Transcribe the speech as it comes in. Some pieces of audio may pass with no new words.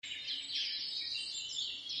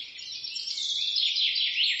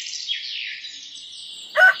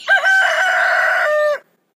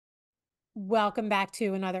Welcome back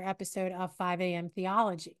to another episode of 5 a.m.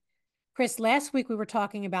 Theology. Chris, last week we were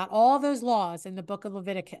talking about all those laws in the book of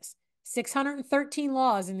Leviticus, 613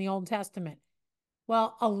 laws in the Old Testament.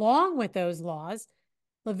 Well, along with those laws,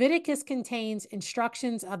 Leviticus contains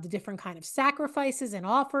instructions of the different kind of sacrifices and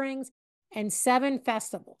offerings and 7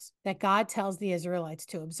 festivals that God tells the Israelites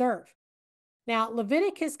to observe. Now,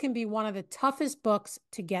 Leviticus can be one of the toughest books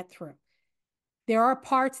to get through. There are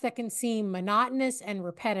parts that can seem monotonous and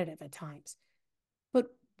repetitive at times. But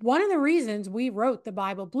one of the reasons we wrote the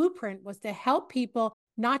Bible Blueprint was to help people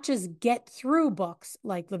not just get through books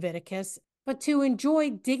like Leviticus, but to enjoy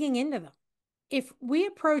digging into them. If we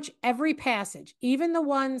approach every passage, even the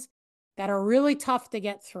ones that are really tough to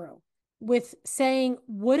get through, with saying,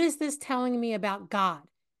 what is this telling me about God?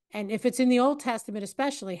 And if it's in the Old Testament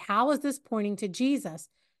especially, how is this pointing to Jesus?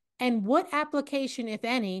 And what application, if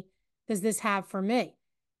any, does this have for me?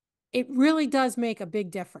 It really does make a big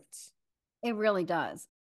difference. It really does.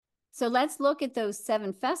 So let's look at those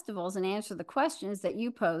 7 festivals and answer the questions that you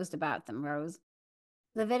posed about them, Rose.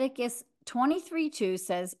 Leviticus 23:2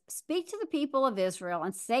 says, "Speak to the people of Israel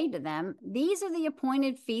and say to them, these are the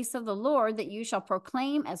appointed feasts of the Lord that you shall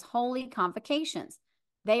proclaim as holy convocations.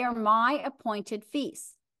 They are my appointed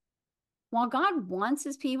feasts." While God wants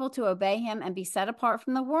his people to obey him and be set apart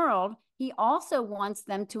from the world, he also wants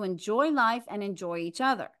them to enjoy life and enjoy each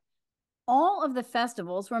other. All of the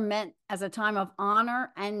festivals were meant as a time of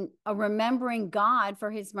honor and a remembering God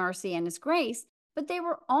for his mercy and his grace, but they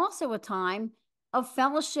were also a time of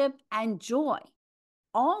fellowship and joy.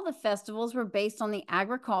 All the festivals were based on the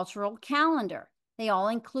agricultural calendar. They all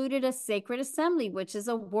included a sacred assembly, which is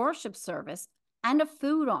a worship service, and a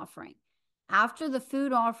food offering. After the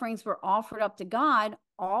food offerings were offered up to God,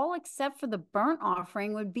 all except for the burnt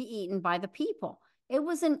offering would be eaten by the people. It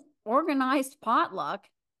was an organized potluck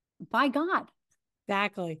by God.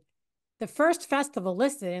 Exactly. The first festival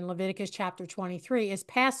listed in Leviticus chapter 23 is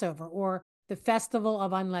Passover, or the Festival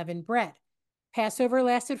of Unleavened Bread. Passover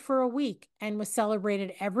lasted for a week and was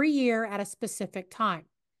celebrated every year at a specific time.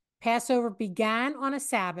 Passover began on a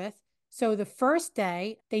Sabbath, so the first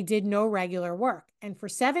day they did no regular work, and for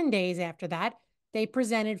 7 days after that, they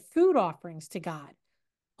presented food offerings to God.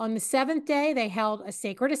 On the 7th day, they held a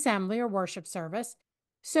sacred assembly or worship service.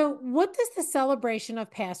 So what does the celebration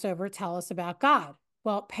of Passover tell us about God?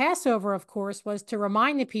 Well, Passover, of course, was to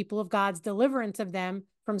remind the people of God's deliverance of them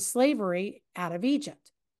from slavery out of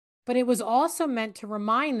Egypt. But it was also meant to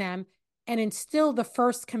remind them and instill the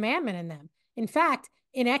first commandment in them. In fact,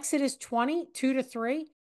 in Exodus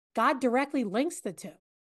 20:2-3, God directly links the two.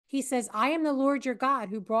 He says, "I am the Lord your God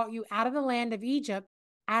who brought you out of the land of Egypt,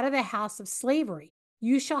 out of the house of slavery.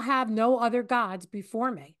 You shall have no other gods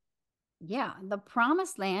before me." Yeah, the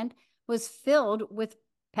promised land was filled with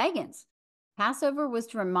pagans. Passover was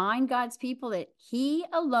to remind God's people that he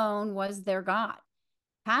alone was their God.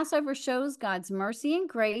 Passover shows God's mercy and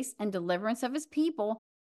grace and deliverance of his people,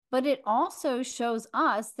 but it also shows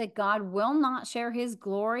us that God will not share his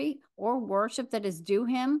glory or worship that is due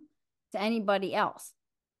him to anybody else.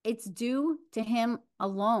 It's due to him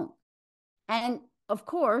alone. And of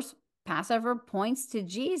course, Passover points to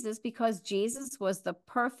Jesus because Jesus was the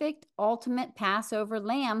perfect, ultimate Passover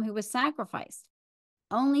lamb who was sacrificed.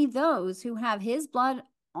 Only those who have his blood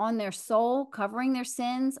on their soul, covering their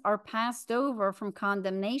sins, are passed over from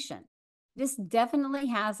condemnation. This definitely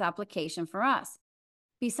has application for us.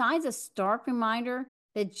 Besides a stark reminder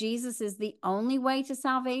that Jesus is the only way to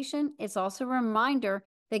salvation, it's also a reminder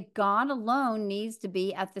that God alone needs to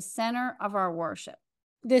be at the center of our worship.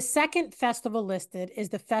 The second festival listed is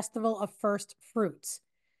the Festival of First Fruits.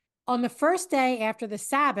 On the first day after the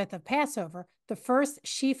Sabbath of Passover, the first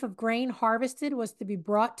sheaf of grain harvested was to be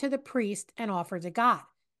brought to the priest and offered to God.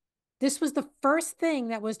 This was the first thing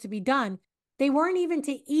that was to be done. They weren't even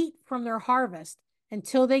to eat from their harvest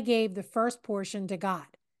until they gave the first portion to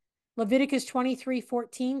God. Leviticus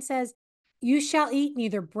 23:14 says, "You shall eat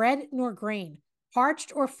neither bread nor grain,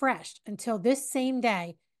 parched or fresh, until this same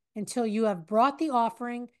day, until you have brought the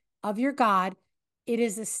offering of your God. It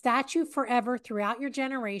is a statute forever throughout your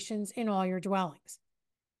generations in all your dwellings."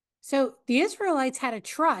 So the Israelites had to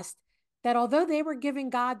trust that although they were giving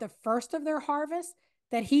God the first of their harvest,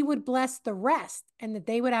 that he would bless the rest and that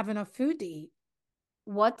they would have enough food to eat.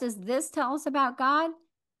 What does this tell us about God?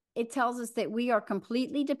 It tells us that we are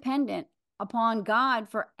completely dependent upon God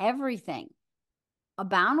for everything. A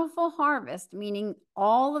bountiful harvest, meaning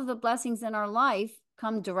all of the blessings in our life,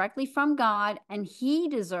 come directly from God, and he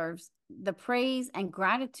deserves the praise and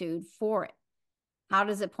gratitude for it. How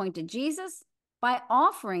does it point to Jesus? By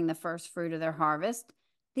offering the first fruit of their harvest,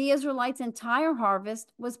 the Israelites' entire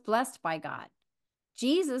harvest was blessed by God.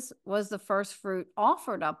 Jesus was the first fruit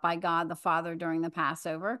offered up by God the Father during the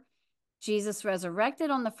Passover. Jesus resurrected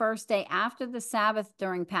on the first day after the Sabbath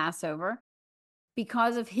during Passover.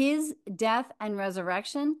 Because of his death and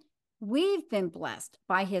resurrection, we've been blessed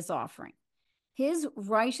by his offering. His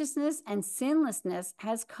righteousness and sinlessness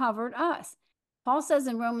has covered us. Paul says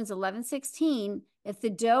in Romans 11:16, if the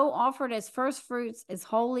dough offered as first fruits is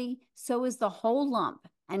holy, so is the whole lump.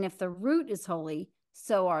 And if the root is holy,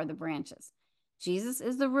 so are the branches. Jesus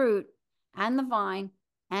is the root and the vine,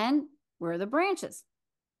 and we're the branches.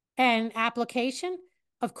 And application,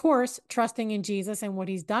 of course, trusting in Jesus and what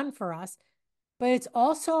he's done for us, but it's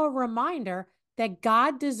also a reminder that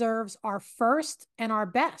God deserves our first and our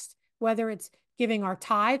best, whether it's giving our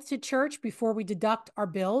tithe to church before we deduct our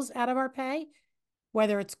bills out of our pay,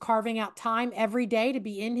 whether it's carving out time every day to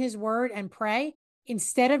be in his word and pray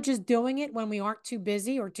instead of just doing it when we aren't too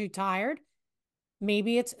busy or too tired.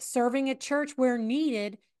 Maybe it's serving at church where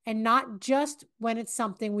needed and not just when it's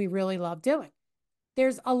something we really love doing.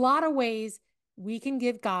 There's a lot of ways we can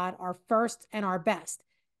give God our first and our best.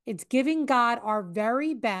 It's giving God our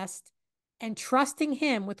very best and trusting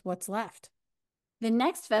him with what's left. The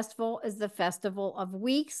next festival is the Festival of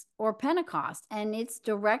Weeks or Pentecost, and it's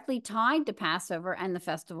directly tied to Passover and the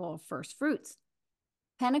Festival of First Fruits.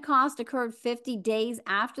 Pentecost occurred 50 days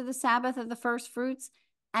after the Sabbath of the First Fruits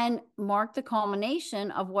and marked the culmination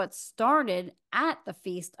of what started at the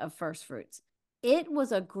Feast of First Fruits. It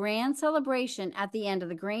was a grand celebration at the end of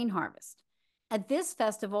the grain harvest. At this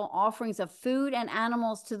festival, offerings of food and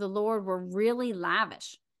animals to the Lord were really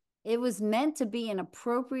lavish. It was meant to be an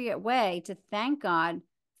appropriate way to thank God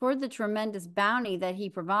for the tremendous bounty that he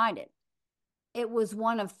provided. It was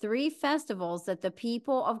one of 3 festivals that the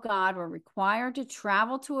people of God were required to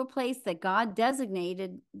travel to a place that God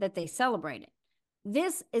designated that they celebrated.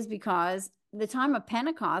 This is because the time of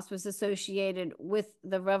Pentecost was associated with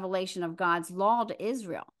the revelation of God's law to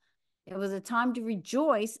Israel. It was a time to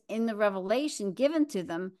rejoice in the revelation given to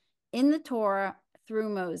them in the Torah through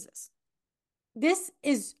Moses. This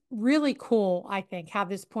is really cool, I think, how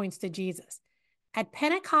this points to Jesus. At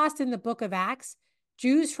Pentecost in the book of Acts,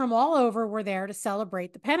 Jews from all over were there to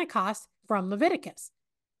celebrate the Pentecost from Leviticus.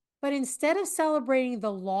 But instead of celebrating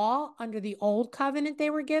the law under the old covenant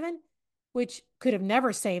they were given, which could have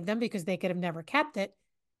never saved them because they could have never kept it,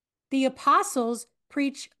 the apostles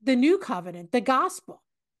preach the new covenant, the gospel.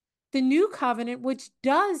 The new covenant, which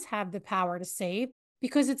does have the power to save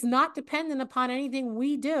because it's not dependent upon anything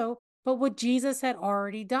we do, but what Jesus had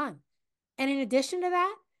already done. And in addition to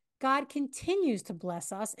that, God continues to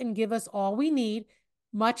bless us and give us all we need,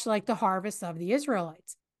 much like the harvest of the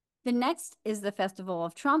Israelites. The next is the Festival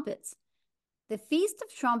of Trumpets. The Feast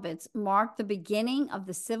of Trumpets marked the beginning of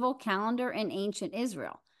the civil calendar in ancient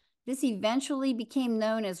Israel. This eventually became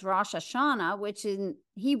known as Rosh Hashanah, which in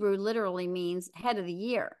Hebrew literally means head of the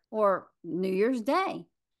year or New Year's Day.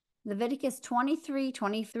 Leviticus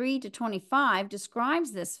 23:23-25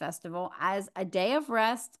 describes this festival as a day of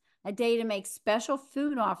rest, a day to make special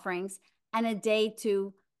food offerings, and a day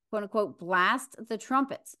to, quote unquote, blast the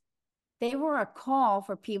trumpets. They were a call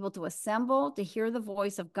for people to assemble to hear the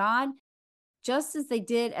voice of God, just as they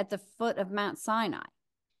did at the foot of Mount Sinai.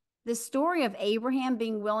 The story of Abraham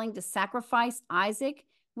being willing to sacrifice Isaac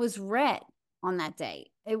was read on that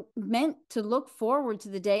day. It meant to look forward to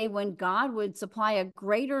the day when God would supply a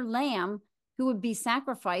greater lamb who would be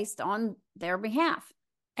sacrificed on their behalf.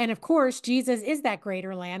 And of course, Jesus is that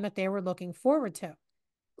greater lamb that they were looking forward to.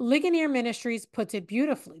 Ligonier Ministries puts it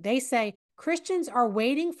beautifully. They say Christians are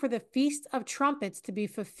waiting for the Feast of Trumpets to be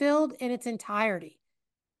fulfilled in its entirety.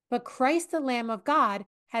 But Christ, the Lamb of God,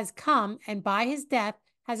 has come and by his death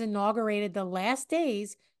has inaugurated the last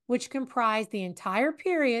days, which comprise the entire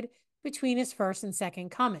period between his first and second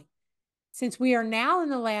coming. Since we are now in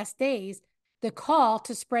the last days, the call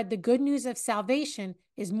to spread the good news of salvation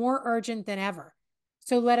is more urgent than ever.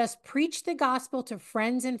 So let us preach the gospel to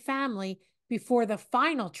friends and family before the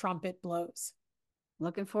final trumpet blows.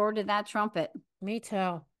 Looking forward to that trumpet. Me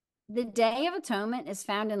too. The Day of Atonement is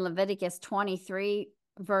found in Leviticus 23,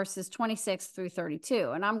 verses 26 through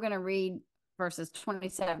 32. And I'm going to read verses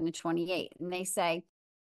 27 to 28. And they say,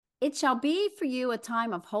 "It shall be for you a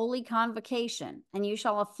time of holy convocation, and you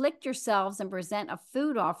shall afflict yourselves and present a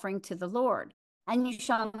food offering to the Lord. And you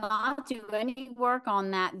shall not do any work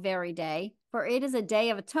on that very day, for it is a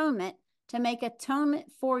day of atonement to make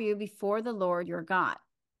atonement for you before the Lord your God."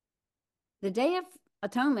 The Day of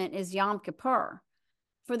Atonement is Yom Kippur,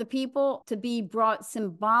 for the people to be brought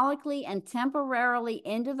symbolically and temporarily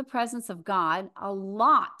into the presence of God. A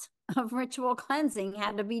lot of ritual cleansing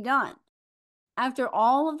had to be done. After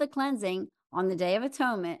all of the cleansing on the Day of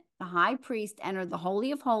Atonement, the high priest entered the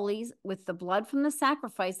Holy of Holies with the blood from the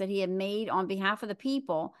sacrifice that he had made on behalf of the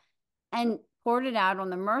people and poured it out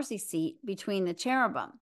on the mercy seat between the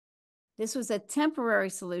cherubim. This was a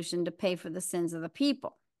temporary solution to pay for the sins of the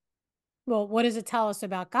people. Well, what does it tell us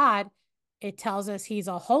about God? It tells us he's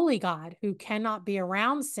a holy God who cannot be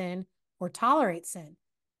around sin or tolerate sin.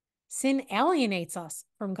 Sin alienates us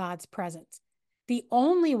from God's presence. The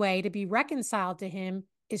only way to be reconciled to him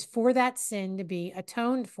is for that sin to be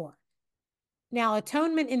atoned for. Now,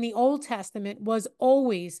 atonement in the Old Testament was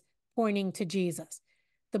always pointing to Jesus.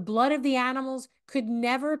 The blood of the animals could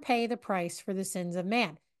never pay the price for the sins of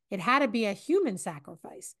man. It had to be a human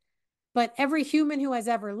sacrifice. But every human who has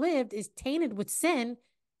ever lived is tainted with sin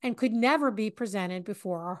and could never be presented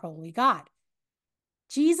before our holy God.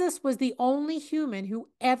 Jesus was the only human who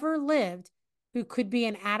ever lived who could be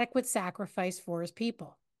an adequate sacrifice for his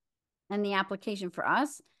people. And the application for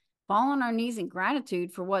us, fall on our knees in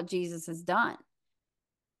gratitude for what Jesus has done.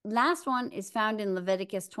 Last one is found in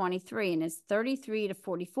Leviticus 23 and it's 33 to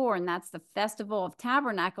 44, and that's the Festival of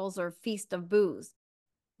Tabernacles or Feast of Booths.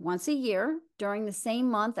 Once a year, during the same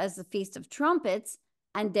month as the Feast of Trumpets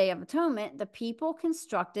and Day of Atonement, the people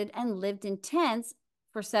constructed and lived in tents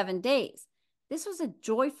for 7 days. This was a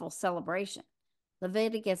joyful celebration.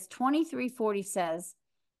 Leviticus 23:40 says,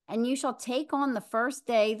 "And you shall take on the first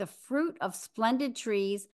day the fruit of splendid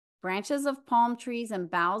trees, branches of palm trees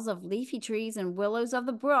and boughs of leafy trees and willows of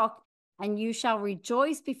the brook, and you shall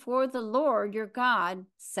rejoice before the Lord your God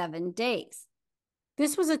 7 days."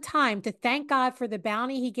 This was a time to thank God for the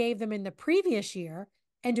bounty he gave them in the previous year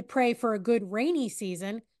and to pray for a good rainy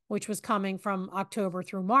season, which was coming from October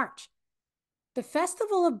through March. The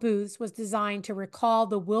Festival of Booths was designed to recall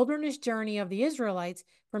the wilderness journey of the Israelites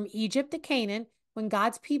from Egypt to Canaan when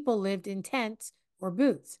God's people lived in tents or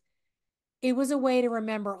booths. It was a way to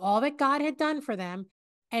remember all that God had done for them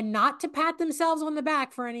and not to pat themselves on the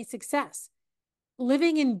back for any success.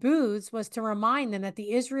 Living in booths was to remind them that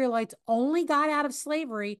the Israelites only got out of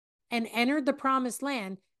slavery and entered the promised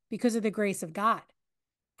land because of the grace of God.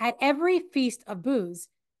 At every feast of booths,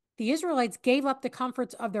 the Israelites gave up the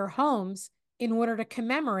comforts of their homes in order to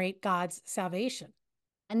commemorate God's salvation.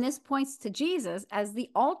 And this points to Jesus as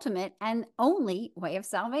the ultimate and only way of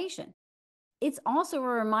salvation. It's also a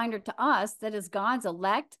reminder to us that as God's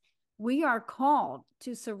elect, we are called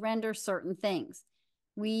to surrender certain things.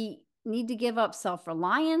 We need to give up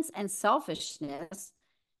self-reliance and selfishness.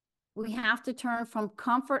 We have to turn from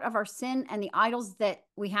comfort of our sin and the idols that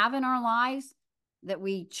we have in our lives that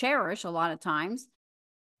we cherish a lot of times.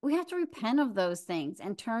 We have to repent of those things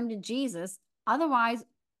and turn to Jesus. Otherwise,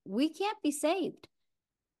 we can't be saved.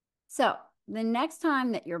 So the next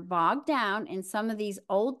time that you're bogged down in some of these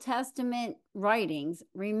Old Testament writings,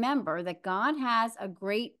 remember that God has a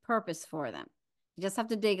great purpose for them. You just have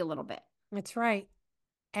to dig a little bit. That's right.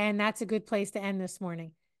 And that's a good place to end this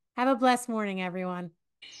morning. Have a blessed morning, everyone.